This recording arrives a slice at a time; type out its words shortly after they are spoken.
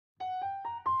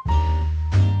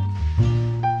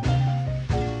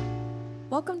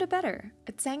Welcome to Better,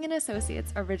 a Tsang and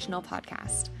Associates original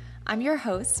podcast. I'm your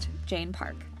host, Jane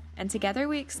Park, and together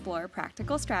we explore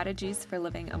practical strategies for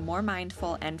living a more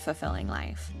mindful and fulfilling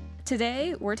life.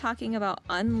 Today, we're talking about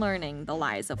unlearning the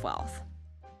lies of wealth.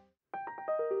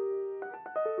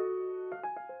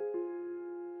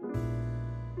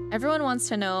 Everyone wants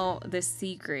to know the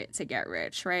secret to get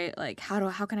rich, right? Like,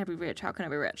 how can I be rich? How can I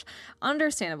be rich?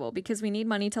 Understandable, because we need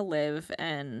money to live,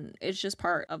 and it's just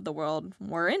part of the world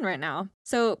we're in right now.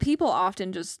 So people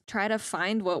often just try to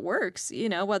find what works,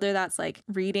 whether that's like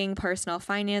reading personal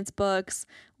finance books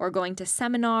or going to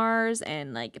seminars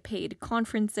and like paid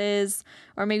conferences,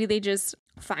 or maybe they just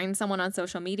find someone on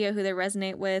social media who they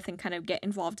resonate with and kind of get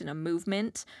involved in a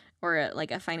movement or like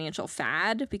a financial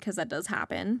fad, because that does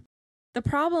happen. The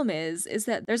problem is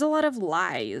that there's a lot of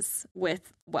lies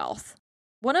with wealth.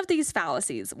 One of these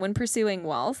fallacies when pursuing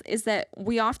wealth is that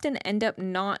we often end up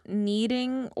not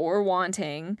needing or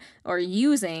wanting or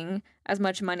using as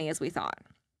much money as we thought,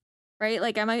 right?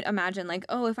 Like I might imagine like,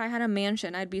 oh, if I had a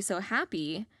mansion, I'd be so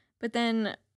happy. But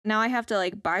then now I have to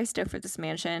like buy stuff for this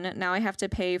mansion. Now I have to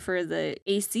pay for the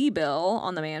AC bill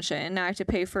on the mansion. Now I have to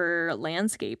pay for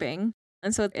landscaping.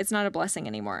 And so it's not a blessing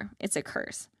anymore. It's a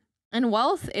curse. And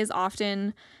wealth is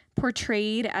often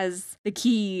portrayed as the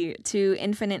key to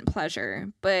infinite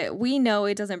pleasure, but we know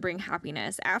it doesn't bring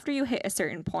happiness. After you hit a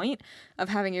certain point of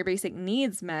having your basic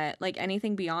needs met, like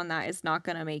anything beyond that is not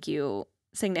going to make you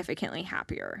significantly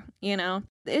happier,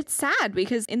 It's sad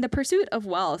because in the pursuit of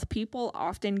wealth, people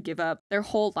often give up their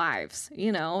whole lives,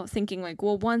 thinking like,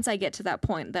 well, once I get to that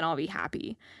point, then I'll be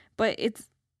happy. But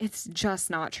it's just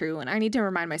not true. And I need to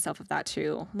remind myself of that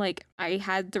too. Like I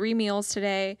had 3 meals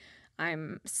today.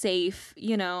 I'm safe,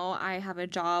 I have a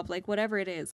job, like whatever it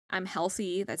is, I'm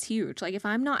healthy. That's huge. Like if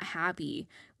I'm not happy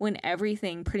when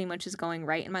everything pretty much is going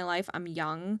right in my life, I'm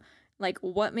young, like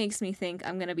what makes me think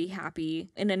I'm going to be happy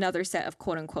in another set of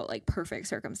quote unquote like perfect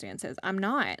circumstances? I'm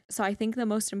not. So I think the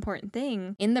most important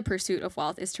thing in the pursuit of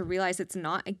wealth is to realize it's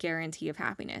not a guarantee of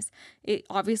happiness. It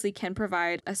obviously can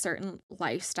provide a certain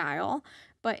lifestyle,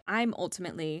 but I'm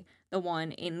ultimately the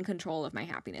one in control of my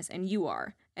happiness, and you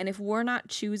are. And if we're not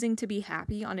choosing to be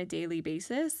happy on a daily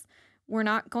basis, we're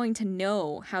not going to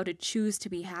know how to choose to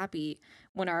be happy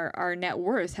when our net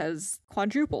worth has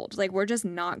quadrupled. Like we're just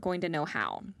not going to know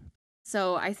how.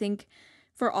 So I think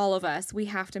for all of us, we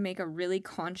have to make a really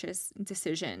conscious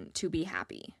decision to be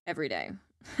happy every day.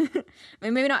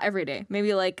 Maybe not every day,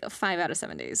 maybe like 5 out of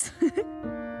 7 days.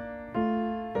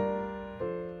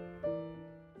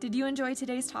 Did you enjoy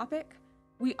today's topic?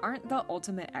 We aren't the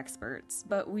ultimate experts,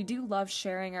 but we do love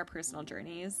sharing our personal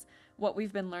journeys, what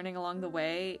we've been learning along the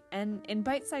way, and in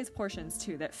bite-sized portions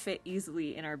too that fit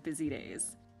easily in our busy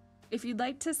days. If you'd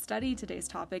like to study today's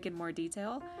topic in more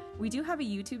detail, we do have a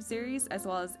YouTube series as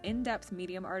well as in-depth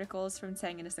Medium articles from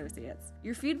Tsang and Associates.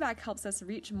 Your feedback helps us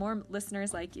reach more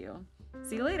listeners like you.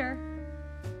 See you later!